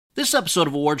This episode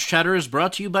of Awards Chatter is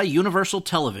brought to you by Universal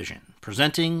Television,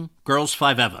 presenting Girls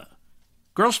 5 Eva.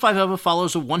 Girls 5 Eva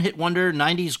follows a one-hit wonder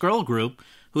 90s girl group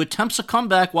who attempts a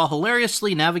comeback while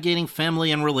hilariously navigating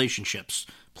family and relationships,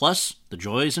 plus the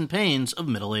joys and pains of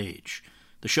middle age.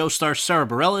 The show stars Sarah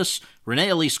Bareilles, Renee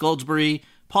Elise Goldsberry,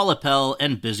 Paula Pell,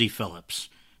 and Busy Phillips.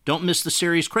 Don't miss the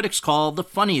series critics call the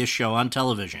funniest show on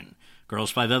television.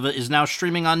 Girls 5 Eva is now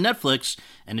streaming on Netflix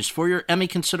and is for your Emmy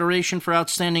consideration for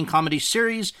Outstanding Comedy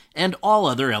Series and all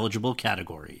other eligible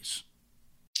categories.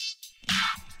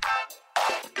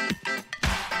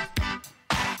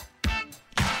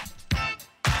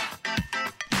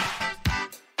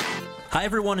 Hi,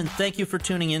 everyone, and thank you for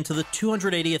tuning in to the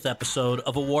 280th episode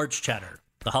of Awards Chatter,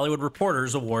 the Hollywood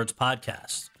Reporter's awards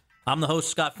podcast. I'm the host,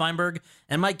 Scott Feinberg,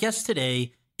 and my guest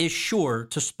today is sure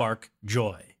to spark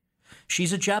joy.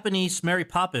 She's a Japanese Mary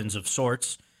Poppins of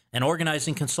sorts, an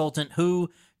organizing consultant who,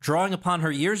 drawing upon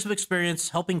her years of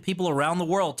experience helping people around the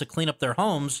world to clean up their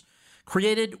homes,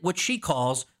 created what she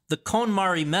calls the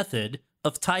KonMari method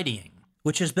of tidying,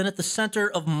 which has been at the center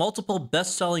of multiple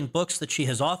best-selling books that she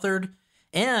has authored,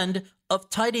 and of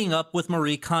Tidying Up with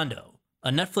Marie Kondo, a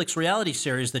Netflix reality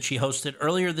series that she hosted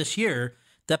earlier this year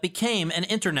that became an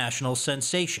international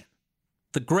sensation.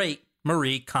 The great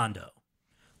Marie Kondo.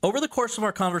 Over the course of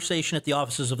our conversation at the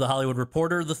offices of The Hollywood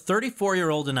Reporter, the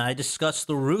 34-year-old and I discussed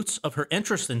the roots of her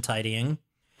interest in tidying,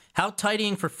 how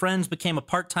tidying for friends became a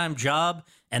part-time job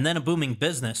and then a booming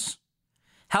business,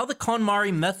 how the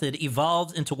KonMari method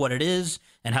evolved into what it is,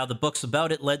 and how the books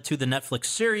about it led to the Netflix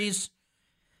series,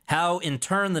 how, in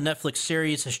turn, the Netflix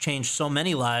series has changed so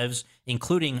many lives,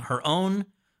 including her own,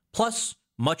 plus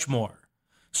much more.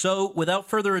 So, without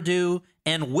further ado,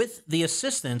 and with the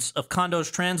assistance of Kondo's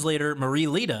translator, Marie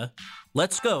Lita,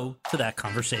 let's go to that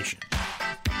conversation.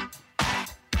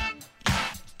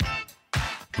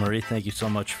 Marie, thank you so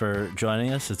much for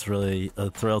joining us. It's really a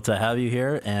thrill to have you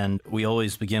here, and we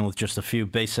always begin with just a few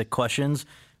basic questions.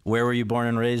 Where were you born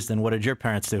and raised, and what did your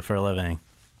parents do for a living?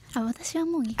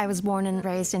 I was born and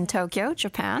raised in Tokyo,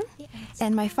 Japan,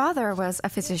 and my father was a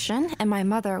physician, and my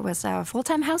mother was a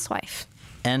full-time housewife.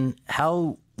 And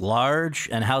how large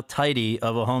and how tidy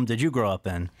of a home did you grow up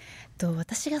in? So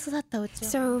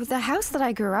the house that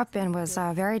I grew up in was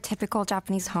a very typical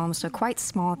Japanese home, so quite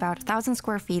small, about 1,000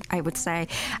 square feet, I would say.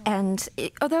 And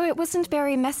although it wasn't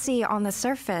very messy on the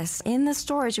surface, in the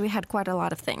storage we had quite a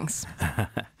lot of things.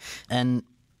 And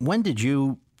when did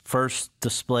you first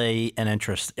display an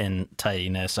interest in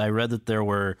tidiness? I read that there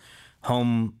were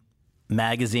home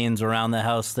magazines around the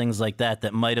house, things like that,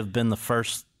 that might have been the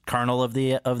first kernel of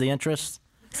the interest?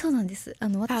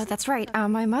 That's right.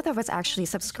 My mother was actually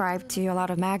subscribed to a lot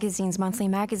of magazines, monthly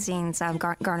magazines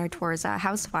garnered towards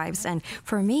housewives. And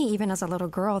for me, even as a little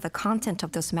girl, the content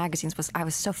of those magazines I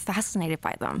was so fascinated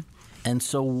by them. And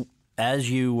so as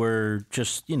you were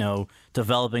just,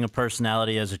 developing a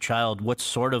personality as a child, what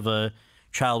sort of a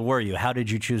child were you? How did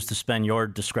you choose to spend your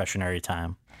discretionary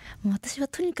time?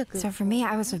 So for me,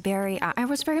 I was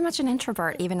very much an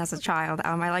introvert, even as a child.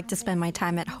 I liked to spend my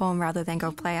time at home rather than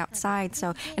go play outside.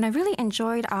 And I really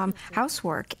enjoyed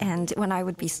housework. And when I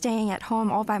would be staying at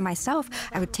home all by myself,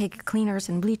 I would take cleaners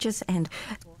and bleaches and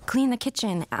clean the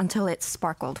kitchen until it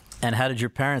sparkled. And how did your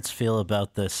parents feel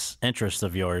about this interest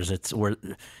of yours?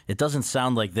 It doesn't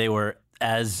sound like they were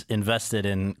as invested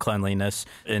in cleanliness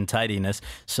and tidiness.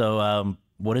 So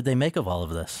what did they make of all of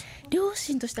this?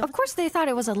 Of course, they thought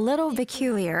it was a little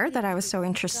peculiar that I was so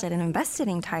interested and invested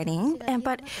in tidying,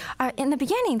 but in the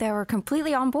beginning, they were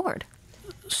completely on board.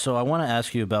 So I want to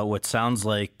ask you about what sounds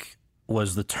like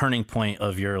was the turning point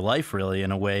of your life, really,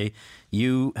 in a way.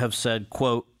 You have said,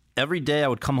 quote, "Every day I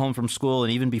would come home from school,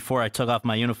 and even before I took off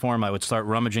my uniform, I would start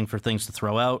rummaging for things to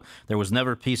throw out. There was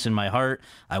never peace in my heart.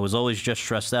 I was always just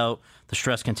stressed out. The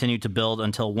stress continued to build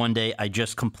until one day I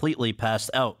just completely passed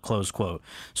out," close quote.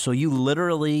 So you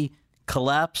literally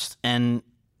collapsed, and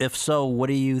if so, what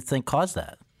do you think caused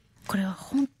that?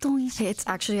 It's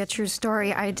actually a true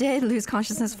story. I did lose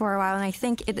consciousness for a while, and I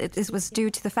think it was due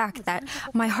to the fact that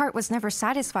my heart was never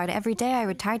satisfied. Every day I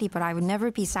would tidy, but I would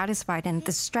never be satisfied, and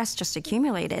the stress just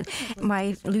accumulated.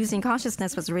 My losing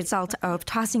consciousness was a result of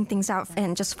tossing things out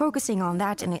and just focusing on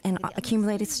that and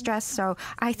accumulated stress. So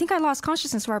I think I lost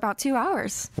consciousness for about 2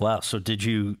 hours. Wow. So did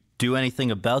you do anything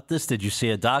about this? Did you see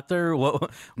a doctor?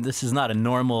 This is not a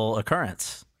normal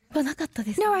occurrence.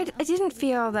 No, I didn't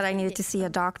feel that I needed to see a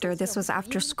doctor. This was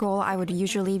after school. I would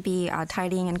usually be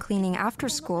tidying and cleaning after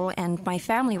school, and my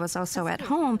family was also at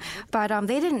home. But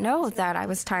they didn't know that I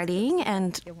was tidying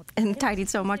and tidied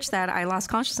so much that I lost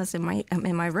consciousness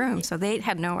in my room. So they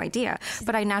had no idea.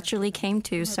 But I naturally came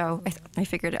to, so I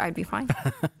figured I'd be fine.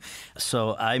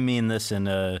 So I mean this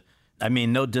I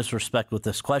mean no disrespect with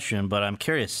this question, but I'm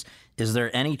curious, is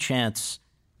there any chance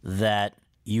that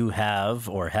you have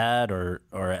or had or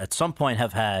at some point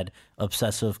have had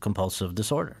obsessive compulsive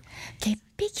disorder?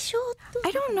 I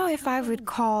don't know if I would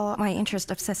call my interest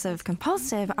obsessive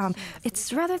compulsive.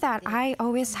 It's rather that I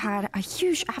always had a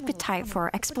huge appetite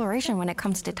for exploration when it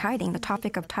comes to tidying, the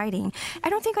topic of tidying. I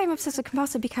don't think I'm obsessive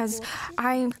compulsive because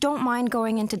I don't mind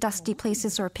going into dusty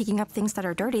places or picking up things that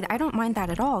are dirty. I don't mind that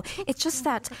at all. It's just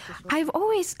that I've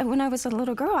always, when I was a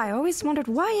little girl, I always wondered,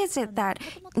 why is it that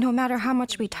no matter how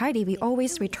much we tidy, we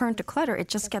always return to clutter? It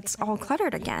just gets all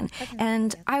cluttered again.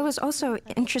 And I was also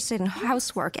interested in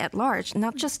housework at large,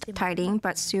 not just tidying,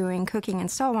 but sewing, cooking,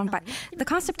 and so on. But the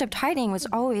concept of tidying was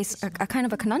always a kind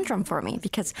of a conundrum for me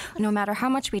because no matter how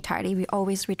much we tidy, we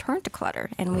always return to clutter.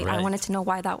 And I wanted to know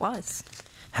why that was.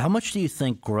 How much do you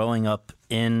think growing up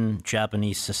in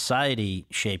Japanese society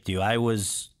shaped you? I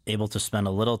was able to spend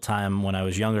a little time when I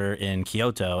was younger in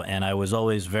Kyoto, and I was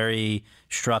always very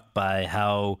struck by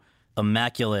how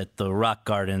immaculate the rock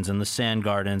gardens and the sand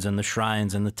gardens and the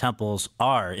shrines and the temples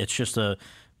are. It's just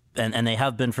and they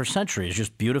have been for centuries,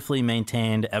 just beautifully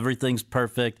maintained. Everything's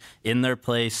perfect, in their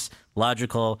place,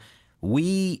 logical.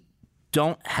 We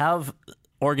don't have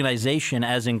organization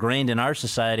as ingrained in our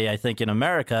society, I think, in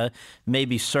America.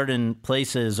 Maybe certain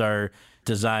places are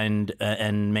designed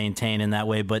and maintained in that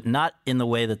way, but not in the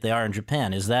way that they are in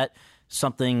Japan. Is that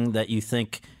something that you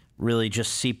think really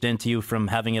just seeped into you from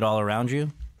having it all around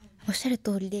you?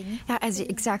 Yeah,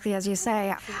 exactly as you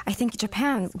say, I think in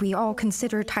Japan, we all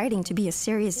consider tidying to be a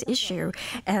serious issue.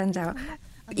 And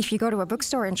if you go to a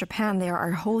bookstore in Japan, there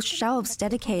are whole shelves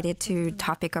dedicated to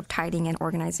topic of tidying and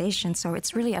organization. So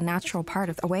it's really a natural part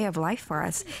of a way of life for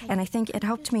us. And I think it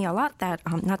helped me a lot that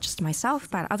not just myself,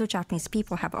 but other Japanese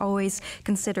people have always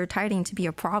considered tidying to be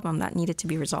a problem that needed to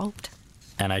be resolved.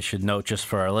 And I should note, just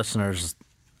for our listeners,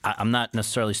 I'm not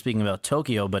necessarily speaking about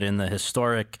Tokyo, but in the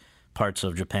historic parts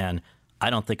of Japan, I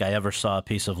don't think I ever saw a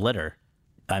piece of litter.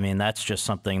 I mean, that's just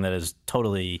something that is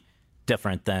totally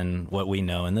different than what we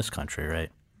know in this country, right?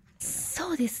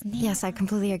 Yes, I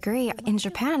completely agree. In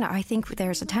Japan, I think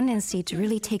there's a tendency to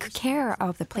really take care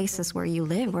of the places where you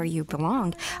live, where you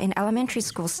belong. In elementary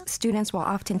schools, students will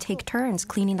often take turns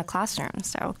cleaning the classroom,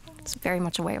 so it's very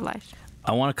much a way of life.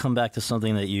 I want to come back to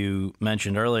something that you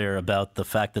mentioned earlier about the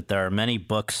fact that there are many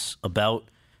books about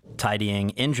tidying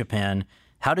in Japan.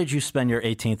 How did you spend your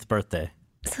 18th birthday?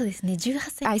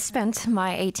 I spent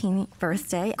my 18th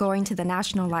birthday going to the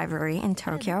National Library in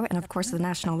Tokyo. And of course, the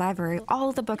National Library,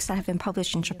 all the books that have been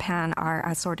published in Japan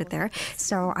are sorted there.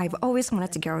 So I've always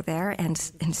wanted to go there and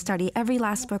study every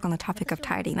last book on the topic of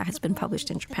tidying that has been published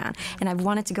in Japan. And I've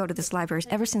wanted to go to this library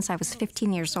ever since I was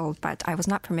 15 years old, but I was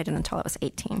not permitted until I was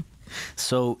 18.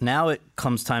 So now it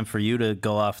comes time for you to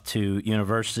go off to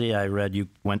university. I read you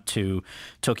went to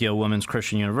Tokyo Women's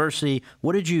Christian University.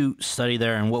 What did you study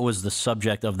there, and what was the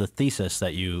subject of the thesis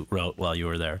that you wrote while you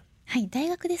were there?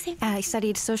 I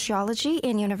studied sociology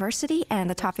in university, and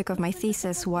the topic of my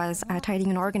thesis was tidying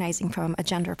and organizing from a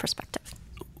gender perspective.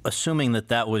 Assuming that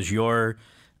that was your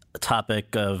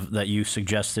topic that you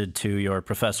suggested to your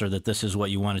professor that this is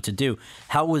what you wanted to do,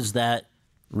 how was that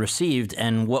received,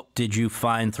 and what did you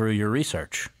find through your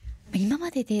research?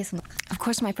 Of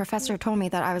course, my professor told me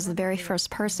that I was the very first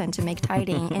person to make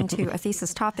tidying into a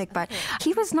thesis topic, but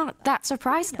he was not that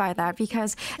surprised by that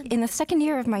because in the second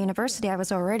year of my university, I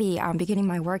was already beginning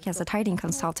my work as a tidying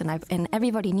consultant, and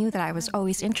everybody knew that I was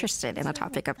always interested in the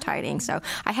topic of tidying, so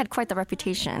I had quite the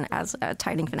reputation as a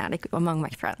tidying fanatic among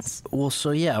my friends. Well,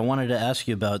 so yeah, I wanted to ask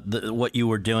you about what you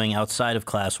were doing outside of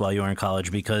class while you were in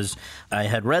college, because I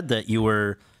had read that you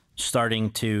were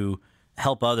starting to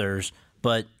help others,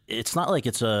 but it's not like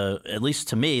it's at least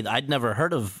to me, I'd never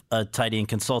heard of a tidying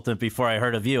consultant before I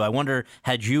heard of you. I wonder,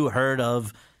 had you heard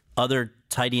of other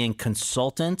tidying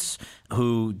consultants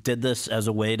who did this as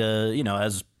a way to,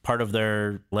 as part of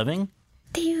their living?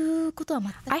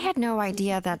 I had no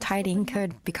idea that tidying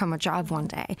could become a job one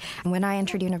day. When I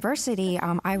entered university,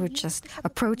 I would just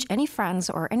approach any friends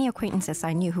or any acquaintances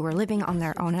I knew who were living on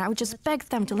their own, and I would just beg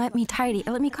them to let me tidy,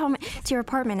 let me come to your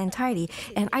apartment and tidy.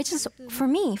 And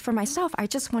for myself, I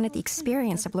just wanted the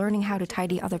experience of learning how to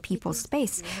tidy other people's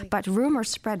space. But rumors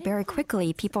spread very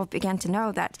quickly. People began to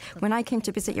know that when I came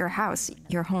to visit your house,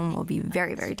 your home will be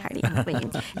very, very tidy and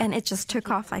clean. And it just took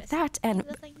off like that.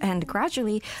 And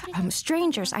gradually,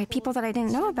 strangers, people that I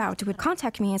didn't know about, would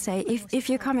contact me and say, if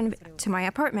you come into my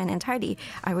apartment and tidy,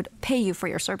 I would pay you for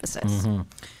your services. Mm-hmm.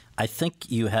 I think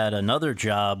you had another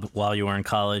job while you were in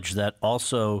college that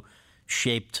also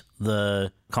shaped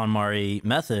the KonMari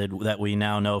method that we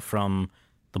now know from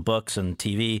the books and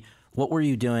TV. What were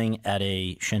you doing at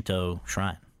a Shinto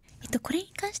shrine?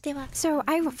 So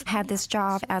I've had this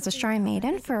job as a shrine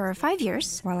maiden for 5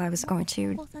 years while I was going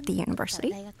to the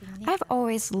university. I've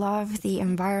always loved the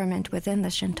environment within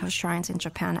the Shinto shrines in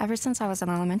Japan. Ever since I was in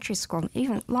elementary school,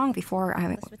 even long before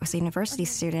I was a university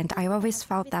student, I always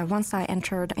felt that once I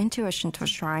entered into a Shinto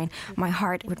shrine, my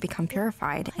heart would become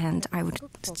purified and I would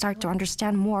start to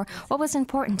understand more what was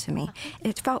important to me.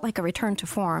 It felt like a return to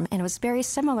form, and it was very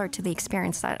similar to the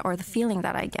experience or the feeling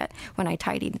that I get when I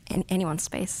tidied in anyone's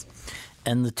space.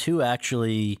 And the two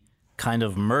actually kind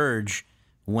of merge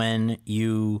when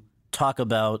you talk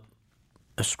about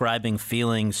ascribing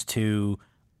feelings to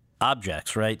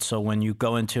objects, right? So when you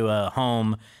go into a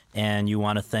home and you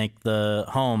want to thank the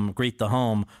home, greet the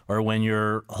home, or when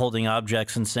you're holding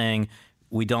objects and saying,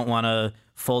 we don't want to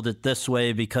fold it this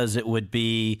way because it would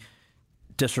be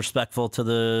disrespectful to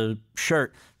the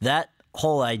shirt, that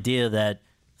whole idea that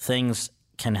things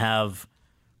can have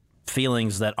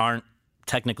feelings that aren't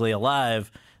technically alive,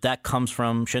 that comes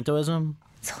from Shintoism?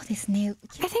 I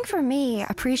think for me,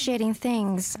 appreciating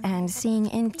things and seeing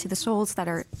into the souls that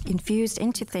are infused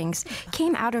into things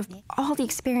came out of all the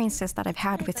experiences that I've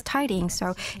had with tidying.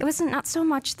 So it wasn't not so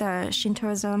much the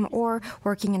Shintoism or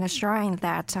working in a shrine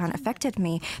that affected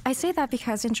me. I say that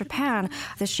because in Japan,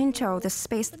 the Shinto, the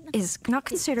space, is not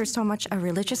considered so much a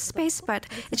religious space, but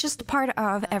it's just part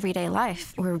of everyday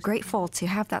life. We're grateful to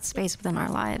have that space within our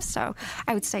lives. So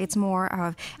I would say it's more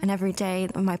of an everyday,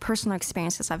 my personal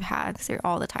experiences I've had through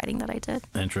all the tidying that I did.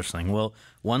 Interesting. Well,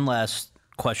 one last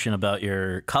question about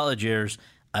your college years.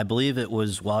 I believe it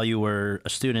was while you were a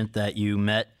student that you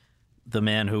met the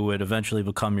man who would eventually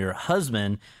become your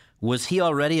husband. Was he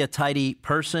already a tidy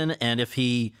person? And if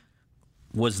he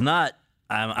was not,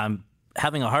 I'm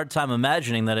having a hard time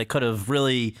imagining that it could have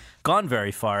really gone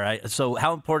very far. So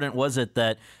how important was it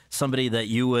that somebody that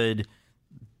you would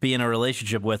be in a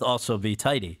relationship with also be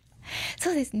tidy?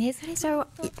 So,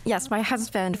 yes, my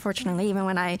husband, fortunately, even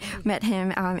when I met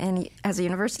him as a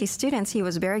university student, he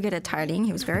was very good at tidying.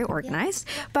 He was very organized.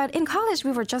 But in college,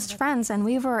 we were just friends, and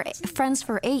we were friends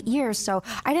for 8 years. So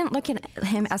I didn't look at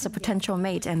him as a potential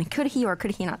mate. And could he or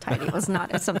could he not tidy? It was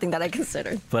not something that I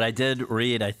considered. But I did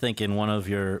read, I think, in one of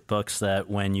your books that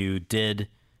when you did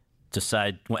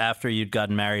decide, after you'd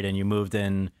gotten married and you moved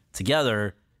in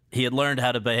together, he had learned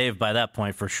how to behave by that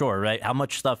point for sure, right? How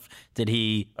much stuff did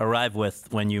he arrive with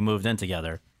when you moved in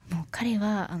together?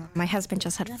 My husband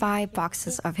just had 5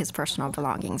 boxes of his personal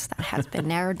belongings that has been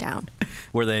narrowed down.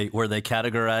 Were they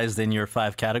categorized in your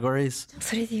 5 categories?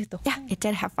 Yeah, it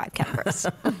did have 5 categories.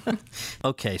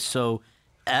 Okay, so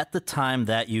at the time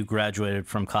that you graduated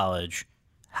from college,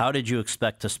 how did you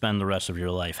expect to spend the rest of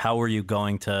your life? How were you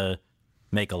going to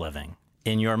make a living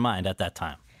in your mind at that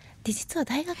time?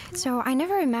 So I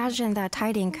never imagined that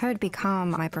tidying could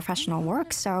become my professional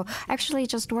work. So I actually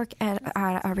just work at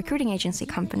a recruiting agency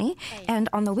company. And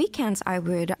on the weekends, I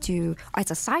would do as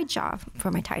a side job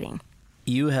for my tidying.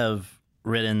 You have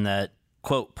written that,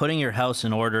 quote, putting your house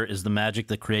in order is the magic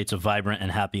that creates a vibrant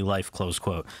and happy life, close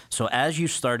quote. So as you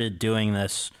started doing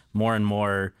this more and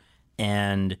more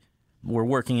and were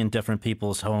working in different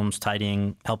people's homes,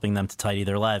 tidying, helping them to tidy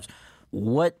their lives,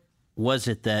 what was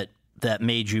it that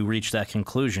made you reach that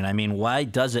conclusion? I mean, why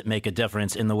does it make a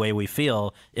difference in the way we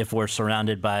feel if we're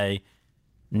surrounded by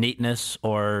neatness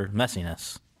or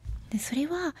messiness?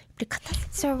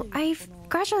 So I've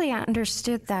gradually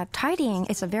understood that tidying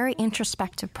is a very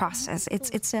introspective process.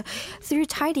 It's through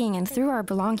tidying and through our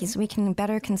belongings, we can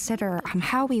better consider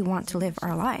how we want to live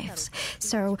our lives.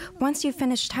 So once you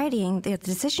finish tidying, the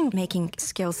decision-making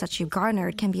skills that you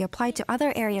garnered can be applied to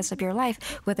other areas of your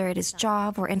life, whether it is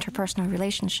job or interpersonal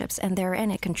relationships, and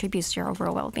therein it contributes to your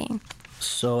overall well-being.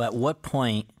 So at what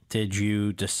point did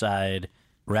you decide,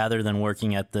 rather than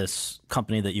working at this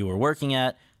company that you were working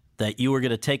at, that you were going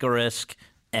to take a risk,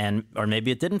 or maybe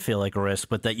it didn't feel like a risk,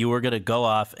 but that you were going to go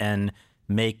off and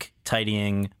make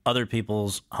tidying other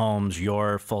people's homes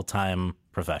your full-time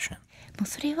profession? もう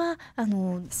それは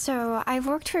So I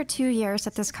worked for 2 years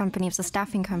at this company. It was a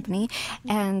staffing company.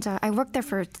 And I worked there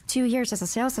for 2 years as a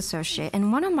sales associate.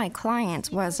 And one of my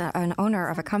clients was an owner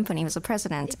of a company, was a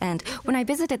president. And when I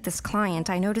visited this client,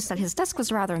 I noticed that his desk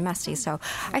was rather messy. So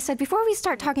I said, before we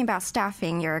start talking about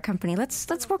staffing your company, let's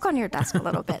work on your desk a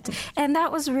little bit. And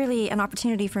that was really an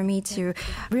opportunity for me to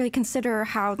really consider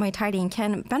how my tidying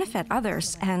can benefit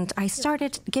others. And I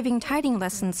started giving tidying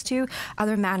lessons to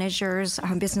other managers,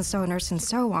 business owners, and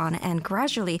so on. And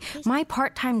gradually, my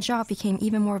part-time job became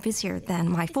even more busier than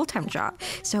my full-time job.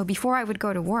 So before I would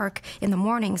go to work in the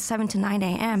morning, 7 to 9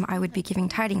 a.m., I would be giving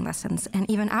tidying lessons. And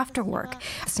even after work,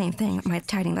 the same thing, my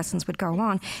tidying lessons would go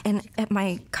on. And at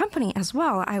my company as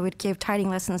well, I would give tidying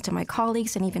lessons to my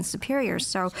colleagues and even superiors.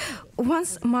 So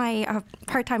once my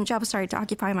part-time job started to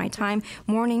occupy my time,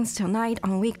 mornings till night,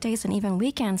 on weekdays and even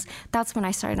weekends, that's when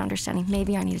I started understanding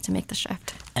maybe I needed to make the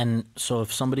shift. And so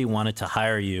if somebody wanted to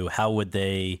hire you, how would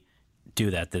they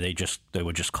do that? They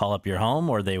would just call up your home,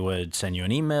 or they would send you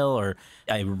an email? Or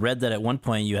I read that at one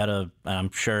point you had and I'm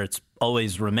sure it's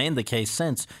always remained the case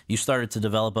since, you started to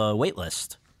develop a wait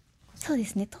list. そうで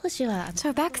すね、当時は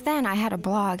So back then, I had a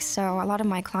blog, so a lot of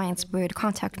my clients would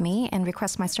contact me and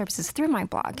request my services through my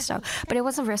blog. But it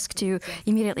was a risk to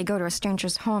immediately go to a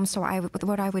stranger's home, so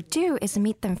what I would do is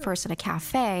meet them first at a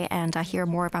cafe and hear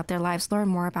more about their lives, learn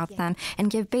more about them, and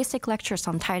give basic lectures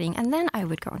on tidying, and then I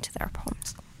would go into their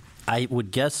homes. I would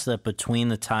guess that between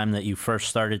the time that you first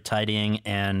started tidying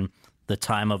and the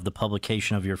time of the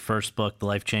publication of your first book, The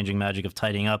Life-Changing Magic of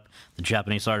Tidying Up, The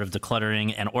Japanese Art of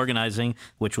Decluttering and Organizing,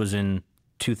 which was in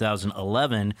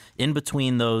 2011, in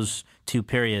between those two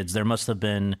periods, there must have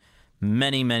been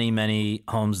many, many, many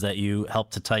homes that you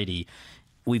helped to tidy.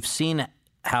 We've seen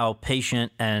how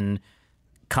patient and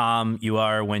calm you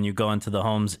are when you go into the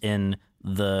homes on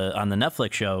the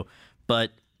Netflix show,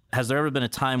 but has there ever been a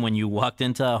time when you walked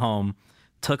into a home,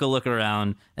 took a look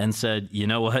around, and said, you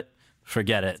know what?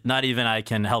 Forget it. Not even I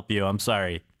can help you. I'm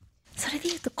sorry. それで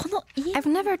言うとこの家 I've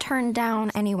never turned down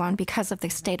anyone because of the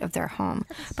state of their home,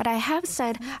 but I have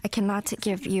said I cannot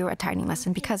give you a tidying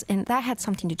lesson because that had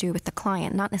something to do with the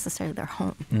client, not necessarily their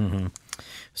home. Mm-hmm.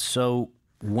 So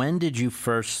when did you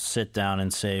first sit down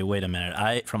and say, wait a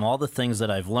minute, from all the things that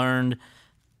I've learned,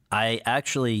 I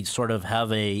actually sort of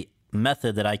have a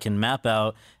method that I can map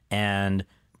out and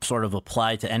sort of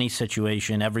apply to any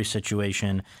situation, every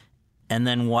situation. And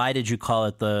then why did you call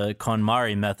it the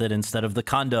KonMari method instead of the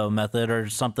Kondo method or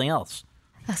something else?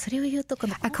 それを言うとこ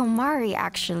の KonMari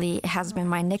actually has been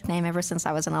my nickname ever since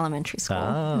I was in elementary school.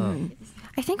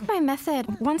 I think my method,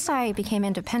 once I became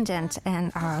independent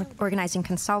and organizing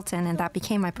consultant, and that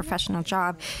became my professional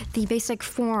job, the basic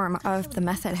form of the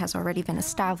method has already been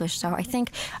established. So I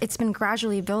think it's been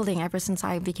gradually building ever since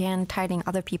I began tidying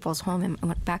other people's home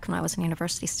back when I was a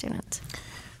university student.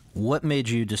 What made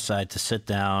you decide to sit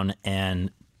down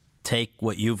and take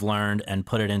what you've learned and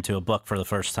put it into a book for the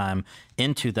first time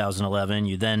in 2011?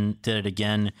 You then did it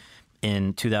again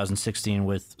in 2016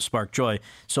 with Spark Joy.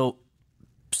 So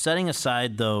setting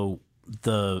aside, though,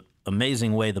 the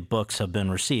amazing way the books have been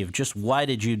received, just why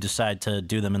did you decide to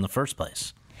do them in the first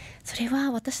place? それ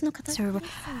は私の形 So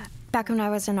back when I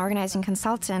was an organizing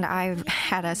consultant, I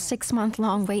had a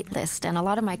 6-month-long wait list, and a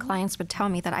lot of my clients would tell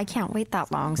me that I can't wait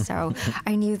that long. So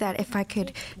I knew that if I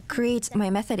could create my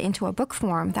method into a book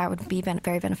form, that would be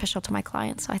very beneficial to my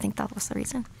clients. So I think that was the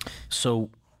reason. So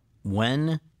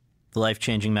when The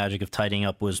Life-Changing Magic of Tidying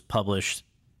Up was published,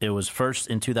 it was first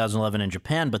in 2011 in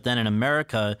Japan, but then in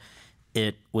America,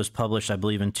 it was published, I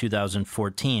believe, in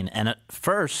 2014. And at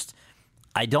first,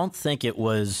 I don't think it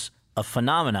was a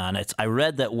phenomenon. I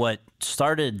read that what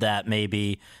started that,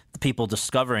 maybe the people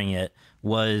discovering it,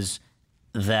 was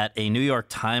that a New York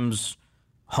Times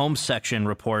home section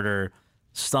reporter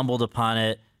stumbled upon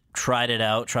it, tried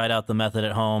out the method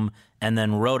at home, and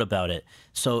then wrote about it.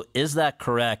 So is that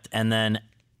correct? And then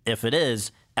if it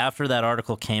is, after that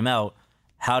article came out,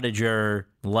 how did your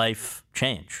life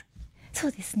change? そ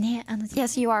うですね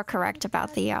Yes, you are correct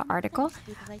about the article.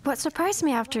 What surprised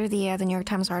me after the New York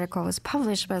Times article was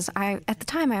published was at the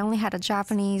time, I only had a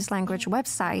Japanese language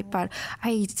website, but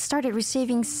I started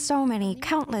receiving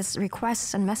countless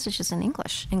requests and messages in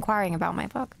English inquiring about my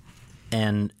book.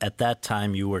 And at that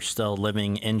time, you were still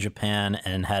living in Japan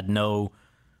and had no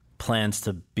plans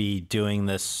to be doing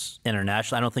this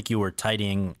internationally. I don't think you were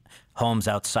tidying homes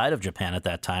outside of Japan at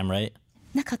that time, right?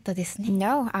 なかったですね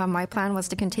No, my plan was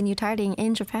to continue tidying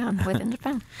in Japan, within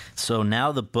Japan. So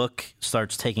now the book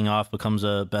starts taking off, becomes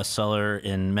a bestseller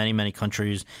in many, many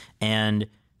countries, and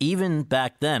even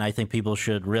back then, I think people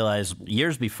should realize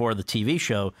years before the TV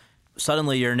show,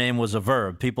 suddenly your name was a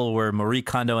verb. People were Marie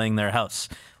Kondoing their house.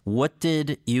 What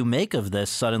did you make of this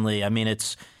suddenly? I mean,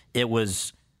 it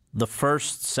was the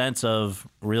first sense of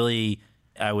really,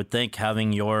 I would think,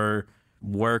 having your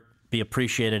work be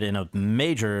appreciated in a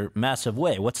major, massive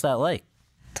way. What's that like?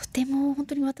 とても本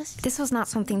当に私 This was not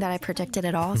something that I predicted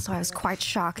at all, so I was quite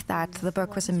shocked that the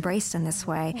book was embraced in this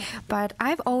way. But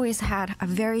I've always had a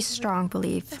very strong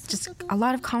belief, just a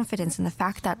lot of confidence in the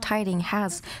fact that tidying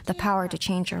has the power to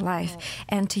change your life.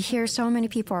 And to hear so many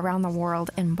people around the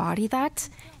world embody that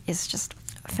is just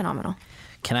phenomenal.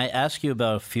 Can I ask you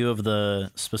about a few of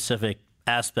the specific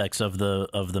aspects of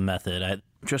the method?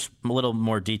 Just a little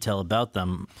more detail about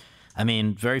them. I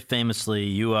mean, very famously,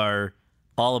 you are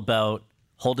all about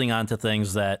holding on to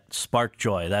things that spark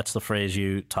joy. That's the phrase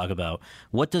you talk about.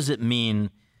 What does it mean,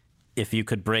 if you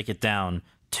could break it down,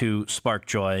 to spark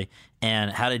joy? And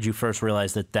how did you first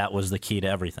realize that that was the key to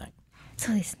everything?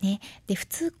 そうですね。で普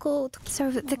通こう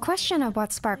So the question of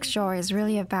what sparks joy is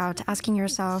really about asking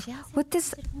yourself, would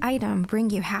this item bring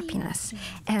you happiness?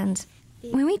 And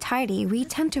when we tidy, we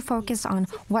tend to focus on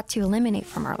what to eliminate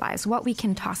from our lives, what we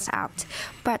can toss out.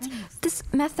 But this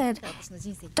method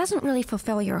doesn't really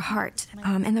fulfill your heart.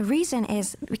 And the reason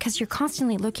is because you're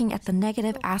constantly looking at the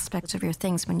negative aspects of your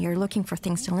things when you're looking for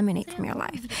things to eliminate from your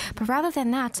life. But rather than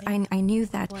that, I knew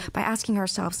that by asking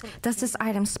ourselves, does this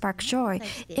item spark joy?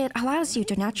 It allows you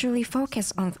to naturally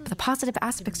focus on the positive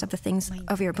aspects of the things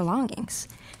of your belongings.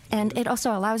 And it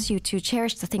also allows you to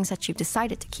cherish the things that you've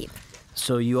decided to keep.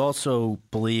 So you also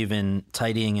believe in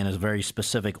tidying in a very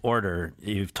specific order.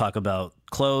 You talk about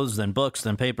clothes, then books,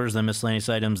 then papers, then miscellaneous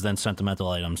items, then sentimental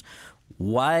items.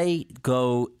 Why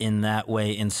go in that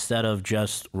way instead of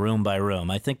just room by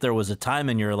room? I think there was a time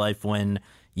in your life when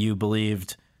you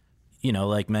believed, you know,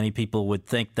 like many people would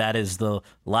think that is the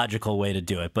logical way to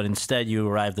do it, but instead you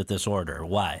arrived at this order.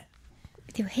 Why?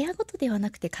 でも部屋ごとではな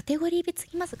くてカテゴリー別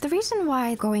にまず The reason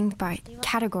why going by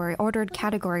category, ordered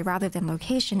category rather than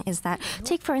location is that,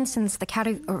 take for instance the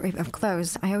category of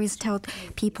clothes. I always tell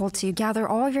people to gather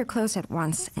all of your clothes at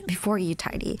once before you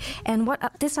tidy. And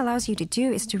what this allows you to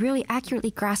do is to really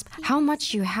accurately grasp how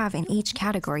much you have in each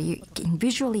category. You can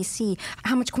visually see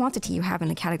how much quantity you have in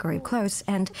the category of clothes.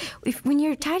 And when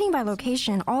you're tidying by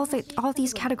location, all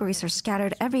these categories are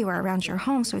scattered everywhere around your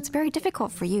home, so it's very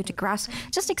difficult for you to grasp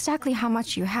just exactly how much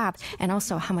you have and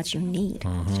also how much you need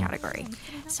in each category.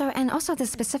 So, and also the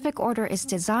specific order is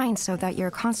designed so that you're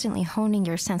constantly honing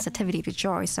your sensitivity to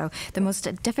joy. So the most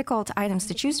difficult items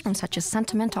to choose from, such as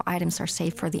sentimental items, are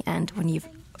saved for the end when you've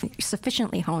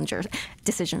sufficiently honed your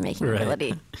decision-making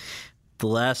ability. The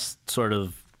last sort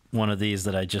of one of these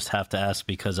that I just have to ask,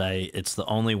 because it's the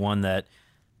only one that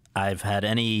I've had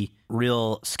any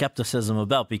real skepticism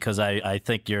about, because I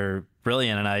think you're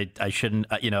brilliant and I shouldn't,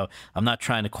 I'm not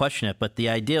trying to question it, but the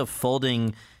idea of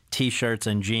folding T-shirts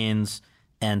and jeans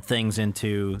and things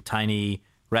into tiny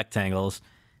rectangles,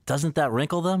 doesn't that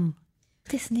wrinkle them?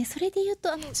 ですね。それで言うと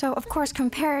So, of course,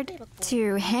 compared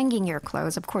to hanging your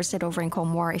clothes, of course, it'll wrinkle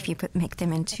more if you make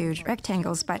them into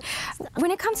rectangles. But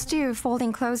when it comes to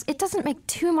folding clothes, it doesn't make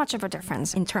too much of a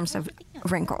difference in terms of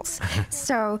wrinkles.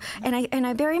 So, and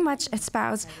I very much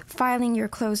espouse filing your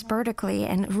clothes vertically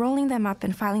and rolling them up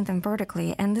and filing them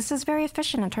vertically. And this is very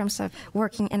efficient in terms of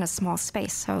working in a small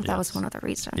space. So that was one of the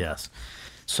reasons. Yes.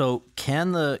 So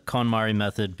can the KonMari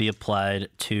method be applied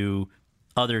to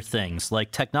other things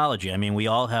like technology? I mean, we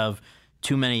all have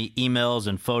too many emails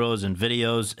and photos and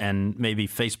videos and maybe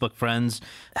Facebook friends.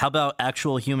 How about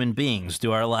actual human beings?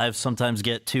 Do our lives sometimes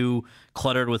get too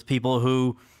cluttered with people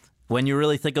who, when you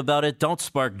really think about it, don't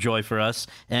spark joy for us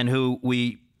and who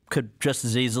we could just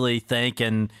as easily thank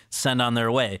and send on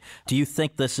their way? Do you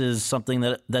think this is something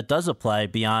that does apply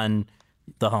beyond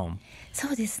the home?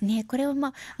 そうですね。これは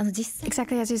実際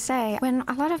Exactly as you say, when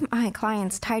a lot of my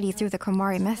clients tidy through the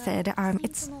KonMari method,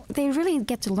 they really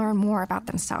get to learn more about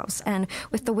themselves. And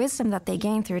with the wisdom that they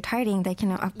gain through tidying, they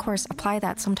can, of course, apply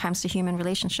that sometimes to human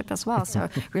relationship as well. So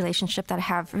relationship that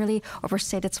have really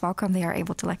overstayed its welcome, they are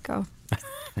able to let go.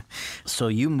 So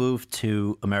you moved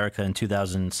to America in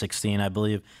 2016, I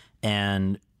believe,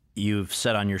 and you've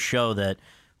said on your show that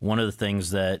one of the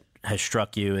things that has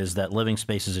struck you is that living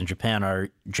spaces in Japan are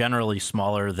generally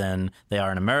smaller than they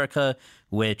are in America,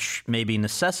 which maybe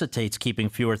necessitates keeping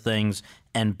fewer things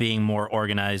and being more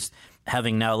organized.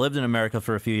 Having now lived in America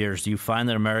for a few years, do you find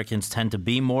that Americans tend to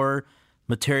be more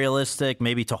materialistic,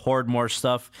 maybe to hoard more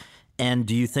stuff? And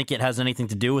do you think it has anything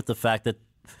to do with the fact that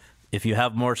if you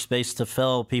have more space to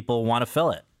fill, people want to fill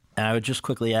it? And I would just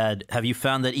quickly add, have you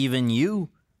found that even you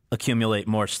accumulate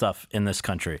more stuff in this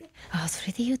country? そ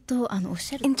れで言うとおっ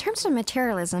しゃる In terms of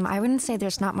materialism, I wouldn't say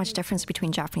there's not much difference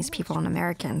between Japanese people and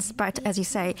Americans. But as you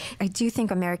say, I do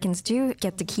think Americans do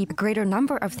get to keep a greater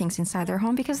number of things inside their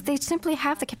home because they simply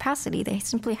have the capacity. They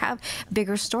simply have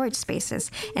bigger storage spaces.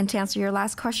 And to answer your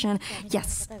last question,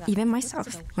 yes, even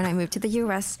myself, when I moved to the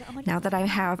U.S., now that I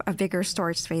have a bigger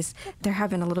storage space, there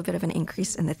have been a little bit of an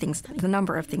increase in the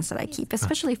number of things that I keep,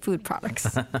 especially food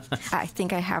products. I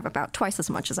think I have about twice as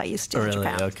much as I used to in Really?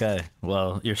 Japan. Okay.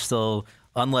 Well, you're still,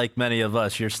 unlike many of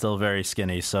us, you're still very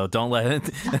skinny, so don't let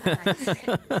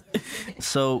it.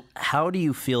 So how do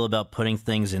you feel about putting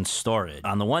things in storage?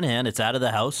 On the one hand, it's out of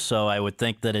the house, so I would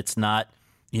think that it's not,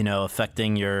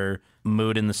 affecting your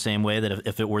mood in the same way that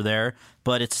if it were there,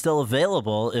 but it's still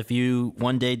available if you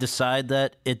one day decide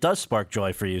that it does spark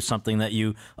joy for you, something that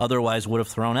you otherwise would have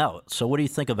thrown out. So what do you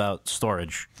think about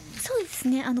storage? そうです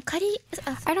ね仮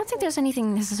I don't think there's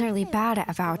anything necessarily bad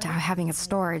about having a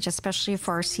storage, especially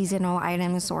for seasonal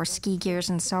items or ski gears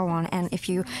and so on. And if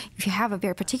you have a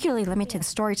very particularly limited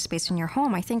storage space in your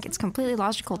home, I think it's completely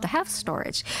logical to have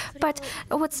storage. But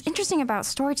what's interesting about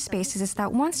storage spaces is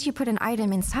that once you put an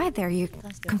item inside there, you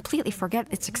completely forget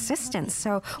its existence.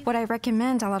 So what I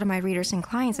recommend a lot of my readers and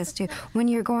clients is to, when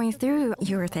you're going through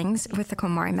your things with the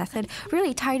KonMari method,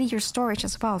 really tidy your storage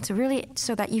as well,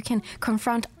 so that you can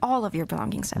confront all of your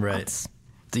belongings at once.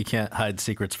 You can't hide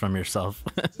secrets from yourself.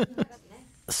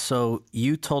 So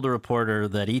you told a reporter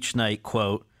that each night,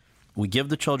 quote, "We give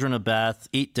the children a bath,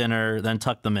 eat dinner, then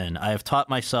tuck them in. I have taught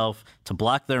myself to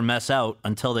block their mess out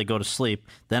until they go to sleep.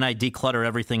 Then I declutter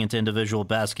everything into individual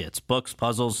baskets, books,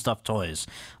 puzzles, stuffed toys.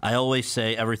 I always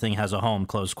say everything has a home,"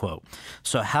 close quote.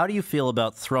 So how do you feel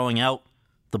about throwing out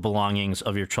the belongings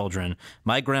of your children?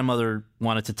 My grandmother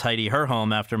wanted to tidy her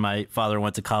home after my father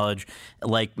went to college.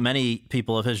 Like many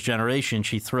people of his generation,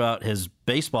 she threw out his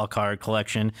baseball card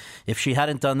collection. If she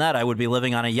hadn't done that, I would be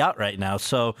living on a yacht right now.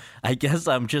 So I guess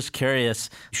I'm just curious,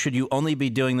 should you only be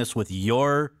doing this with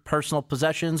your personal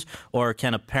possessions, or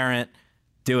can a parent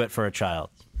do it for a child?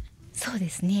 そうで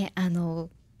すね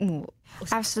もう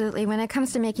Absolutely. When it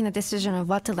comes to making the decision of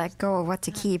what to let go or what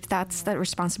to keep, that's the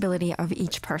responsibility of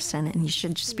each person, and you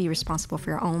should just be responsible for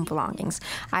your own belongings.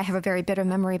 I have a very bitter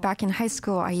memory. Back in high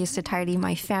school, I used to tidy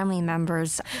my family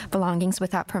members' belongings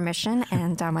without permission,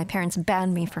 and my parents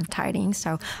banned me from tidying.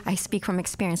 So I speak from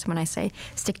experience when I say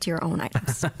stick to your own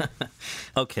items.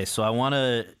 Okay, so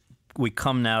we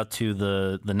come now to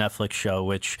the Netflix show,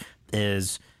 which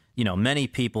is, many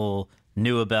people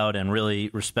knew about and really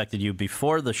respected you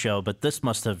before the show, but this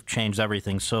must have changed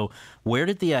everything. So where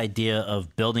did the idea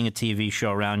of building a TV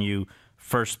show around you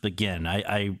first begin?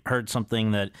 I heard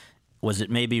something that, was it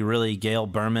maybe really Gail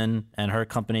Berman and her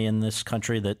company in this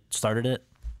country that started it?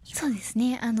 そうです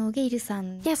ねゲイルさ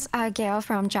ん Yes, Gail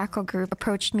from Jackal Group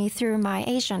approached me through my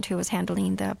agent who was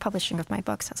handling the publishing of my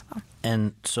books as well.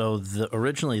 And so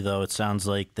originally, though, it sounds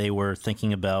like they were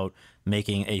thinking about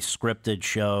making a scripted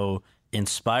show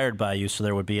inspired by you, so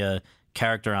there would be a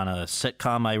character on a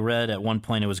sitcom. I read at one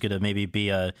point it was going to maybe be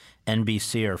a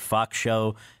NBC or Fox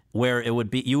show where you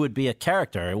would be a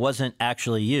character. It wasn't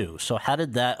actually you. So how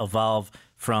did that evolve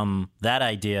from that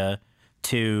idea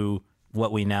to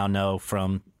what we now know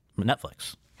from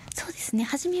Netflix? そうですね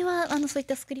初めはそういっ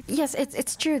たスクリプト Yes,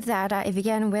 it's true that it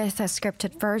began with a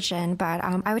scripted version, but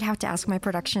I would have to ask my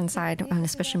production side, and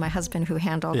especially my husband who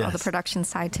handled all the production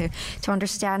side, to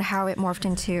understand how it morphed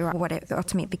into what it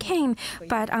ultimately became.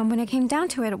 But when it came down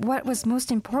to it, what was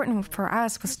most important for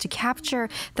us was to capture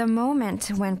the moment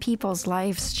when people's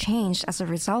lives changed as a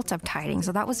result of tidying.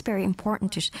 So that was very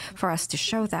important for us to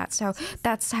show that. So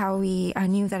that's how we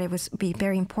knew that it would be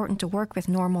very important to work with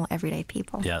normal, everyday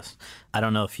people. Yes. I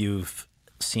don't know if you've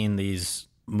seen these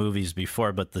movies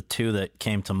before, but the two that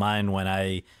came to mind when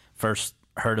I first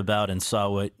heard about and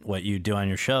saw what you do on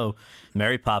your show,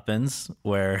 Mary Poppins,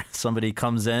 where somebody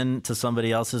comes in to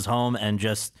somebody else's home and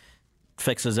just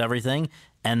fixes everything,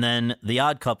 and then The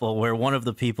Odd Couple, where one of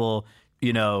the people,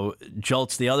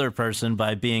 jolts the other person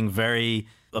by being very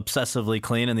obsessively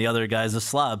clean and the other guy's a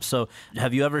slob. So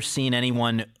have you ever seen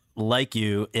anyone like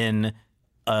you in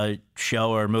a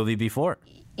show or movie before?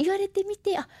 言われてみ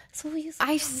てそういう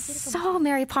I saw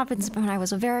Mary Poppins when I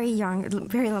was a very young,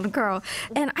 very little girl.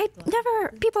 And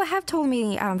people have told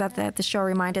me that the show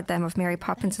reminded them of Mary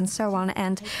Poppins and so on.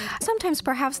 And sometimes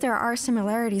perhaps there are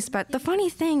similarities. But the funny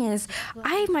thing is,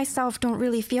 I myself don't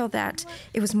really feel that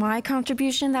it was my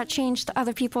contribution that changed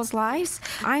other people's lives.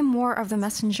 I'm more of the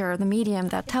messenger, the medium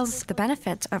that tells the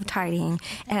benefit of tidying.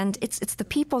 And it's the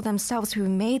people themselves who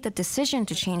made the decision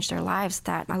to change their lives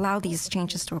that allow these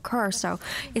changes to occur. So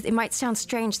it might sound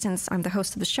strange since I'm the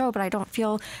host of the show, but I don't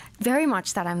feel very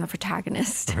much that I'm the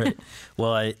protagonist. Right.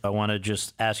 Well, I want to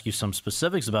just ask you some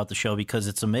specifics about the show because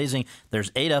it's amazing.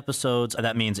 There's 8 episodes.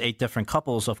 That means 8 different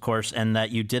couples, of course, and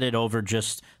that you did it over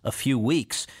just a few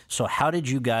weeks. So how did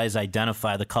you guys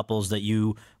identify the couples that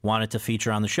you wanted to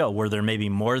feature on the show? Were there maybe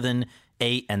more than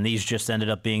 8 and these just ended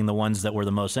up being the ones that were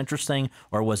the most interesting?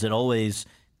 Or was it always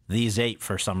these 8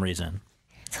 for some reason?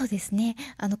 そうですね。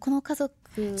この家族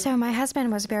So my husband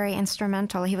was very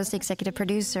instrumental. He was the executive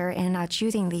producer in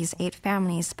choosing these 8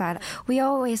 families, but we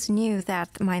always knew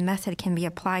that my method can be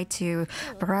applied to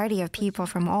a variety of people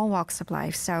from all walks of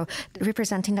life. So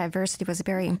representing diversity was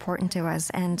very important to us,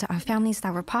 and families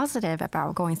that were positive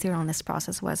about going through on this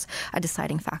process was a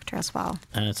deciding factor as well.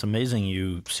 And it's amazing.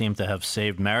 You seem to have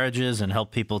saved marriages and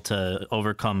helped people to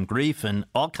overcome grief and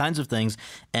all kinds of things.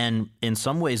 And in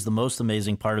some ways, the most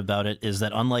amazing part about it is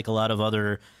that unlike a lot of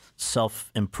other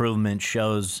self-improvement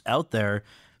shows out there,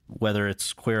 whether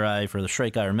it's Queer Eye for the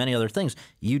Straight Guy or many other things,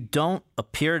 you don't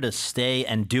appear to stay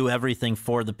and do everything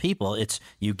for the people. It's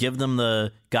you give them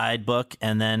the guidebook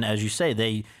and then, as you say,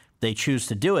 they choose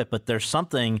to do it. But there's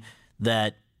something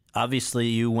that obviously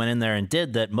you went in there and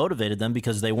did that motivated them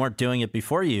because they weren't doing it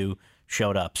before you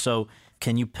showed up. So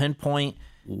can you pinpoint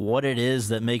what it is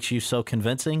that makes you so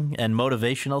convincing and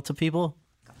motivational to people?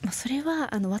 それは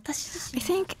私自 I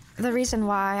think the reason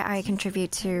why I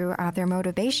contribute to their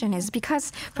motivation is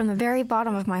because from the very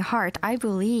bottom of my heart, I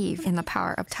believe in the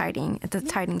power of tiding, the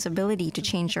tiding's ability to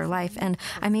change your life. And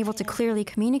I'm able to clearly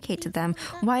communicate to them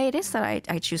why it is that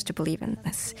I choose to believe in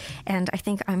this. And I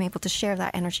think I'm able to share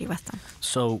that energy with them.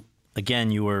 So, again,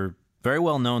 you were very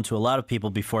well known to a lot of people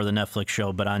before the Netflix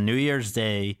show, but on New Year's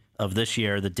Day of this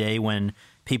year, the day when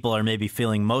people are maybe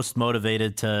feeling most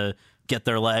motivated to get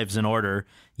their lives in order,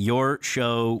 your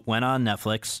show went on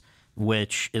Netflix,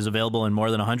 which is available in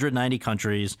more than 190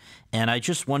 countries. And I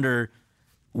just wonder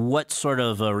what sort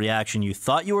of a reaction you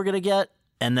thought you were going to get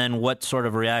and then what sort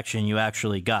of reaction you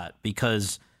actually got.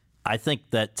 Because I think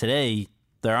that today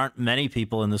there aren't many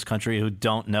people in this country who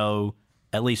don't know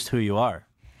at least who you are.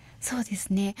 そうで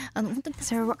すね。本当に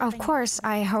So, of course,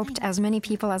 I hoped as many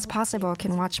people as possible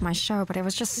can watch my show, but it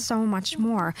was just so much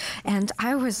more. And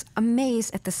I was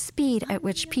amazed at the speed at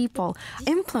which people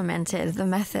implemented the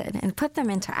method and put them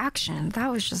into action.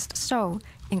 That was just so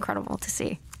incredible to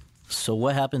see. So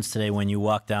what happens today when you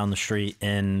walk down the street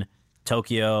in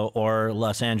Tokyo or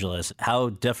Los Angeles? How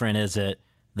different is it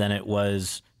than it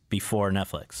was before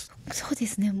Netflix? そうで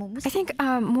すね。もう I think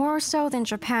more so than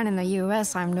Japan and the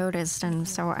U.S., I've noticed, and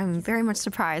so I'm very much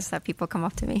surprised that people come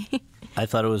up to me. I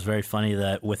thought it was very funny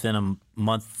that within a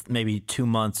month, maybe 2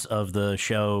 months of the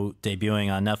show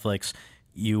debuting on Netflix,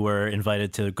 you were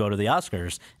invited to go to the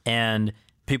Oscars. And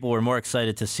people were more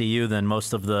excited to see you than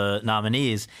most of the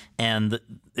nominees. And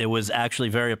it was actually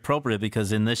very appropriate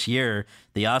because in this year,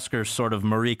 the Oscars sort of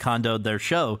Marie Kondo'd their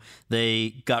show.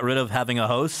 They got rid of having a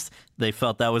host. They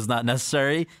felt that was not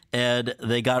necessary. And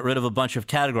they got rid of a bunch of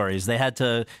categories. They had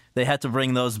to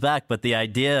bring those back. But the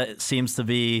idea seems to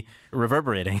be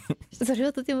reverberating. それ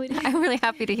はとても嬉しい I'm really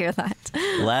happy to hear that.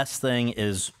 Last thing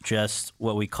is just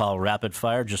what we call rapid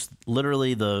fire. Just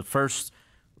literally the first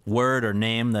word or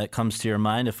name that comes to your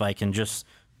mind, if I can just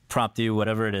prompt you,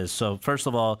 whatever it is. So first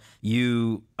of all,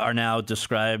 you are now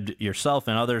described yourself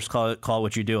and others call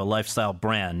what you do a lifestyle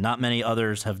brand. Not many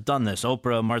others have done this.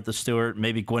 Oprah, Martha Stewart,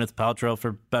 maybe Gwyneth Paltrow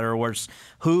for better or worse.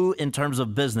 Who, in terms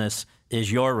of business,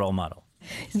 is your role model?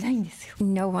 ないんですよ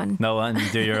No one. No one. You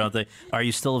do your own thing. Are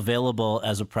you still available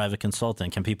as a private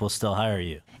consultant? Can people still hire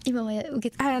you? 今は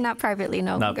受け Not privately,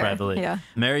 no Not longer. privately. Yeah.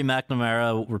 Mary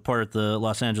McNamara, reporter at the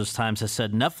Los Angeles Times, has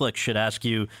said Netflix should ask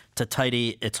you to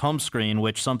tidy its home screen,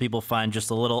 which some people find just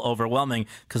a little overwhelming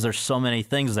because there's so many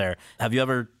things there. Have you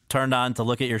ever turned on to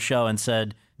look at your show and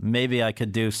said, maybe I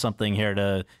could do something here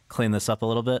to clean this up a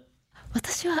little bit?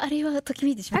 私はあれはとき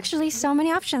めいてしまう Actually, so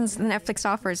many options that Netflix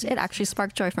offers. It actually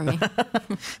sparked joy for me.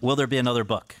 Will there be another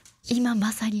book? 今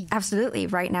まさに Absolutely.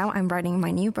 Right now, I'm writing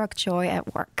my new book, Joy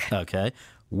at Work. Okay.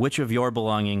 Which of your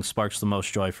belongings sparks the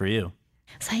most joy for you?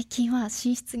 最近は寝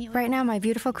室に Right now, my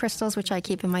beautiful crystals, which I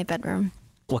keep in my bedroom.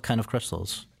 What kind of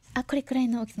crystals? あこれくらい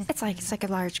の大きさ It's like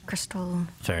a large crystal.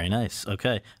 Very nice.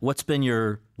 Okay. What's been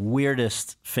your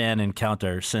weirdest fan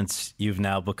encounter since you've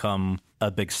now become a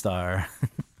big star?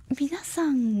 皆さ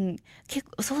ん結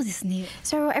構そうですね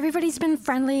So everybody's been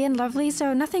friendly and lovely,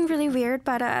 so nothing really weird.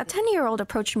 But a 10-year-old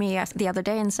approached me the other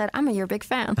day and said, I'm your big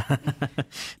fan.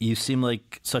 You seem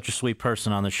like such a sweet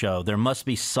person on the show. There must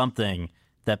be something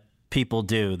that people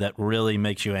do that really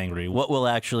makes you angry. What will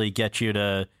actually get you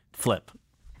to flip?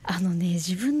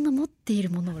 自分の持っている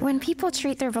ものを When people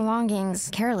treat their belongings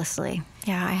carelessly.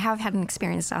 Yeah, I have had an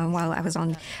experience while I was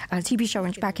on a TV show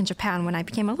back in Japan when I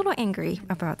became a little angry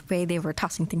about the way they were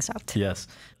tossing things out. Yes.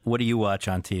 What do you watch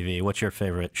on TV? What's your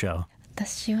favorite show?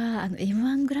 私は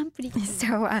M1 グランプリ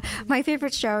So my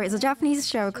favorite show is a Japanese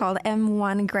show called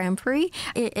M1 Grand Prix.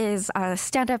 It is a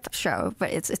stand-up show, but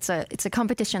it's a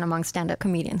competition among stand-up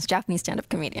comedians, Japanese stand-up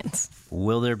comedians.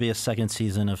 Will there be a second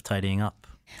season of Tidying Up?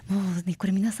 もうねこ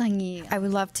れ皆さんに I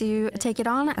would love to take it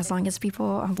on as long as people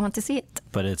want to see it.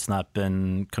 But it's not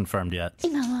been confirmed yet.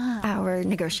 今は We're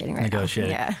negotiating right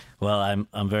Negotiating. now. Yeah. Well,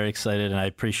 I'm very excited, and I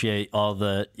appreciate all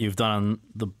that you've done on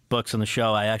the books and the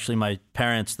show. My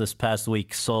parents this past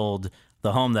week sold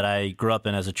the home that I grew up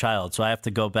in as a child, so I have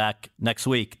to go back next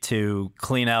week to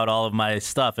clean out all of my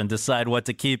stuff and decide what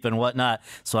to keep and what not.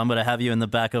 So I'm going to have you in the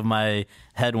back of my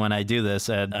head when I do this,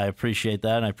 and I appreciate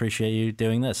that, and I appreciate you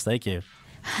doing this. Thank you.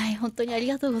 はい本当にあり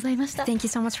がとうございました Thank you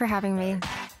so much for having me.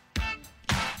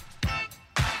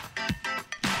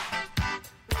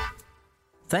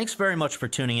 Thanks very much for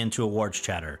tuning in to Awards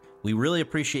Chatter. We really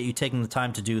appreciate you taking the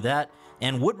time to do that,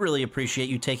 and would really appreciate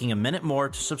you taking a minute more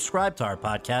to subscribe to our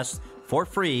podcast for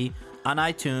free on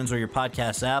iTunes or your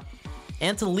podcast app,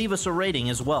 and to leave us a rating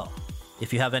as well.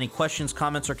 If you have any questions,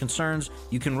 comments, or concerns,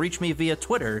 you can reach me via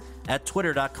Twitter at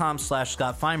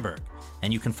twitter.com/Scott Feinberg.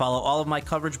 And you can follow all of my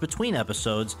coverage between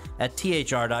episodes at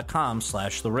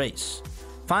thr.com/The Race.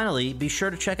 Finally, be sure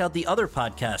to check out the other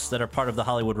podcasts that are part of the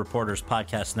Hollywood Reporters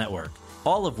Podcast Network,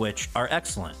 all of which are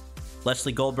excellent.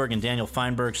 Leslie Goldberg and Daniel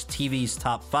Feinberg's TV's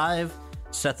Top 5,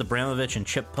 Seth Abramovich and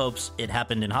Chip Pope's It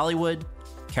Happened in Hollywood,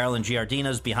 Carolyn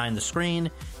Giardina's Behind the Screen,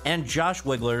 and Josh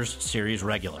Wigler's Series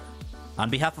Regular.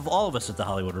 On behalf of all of us at The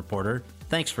Hollywood Reporter,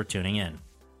 thanks for tuning in.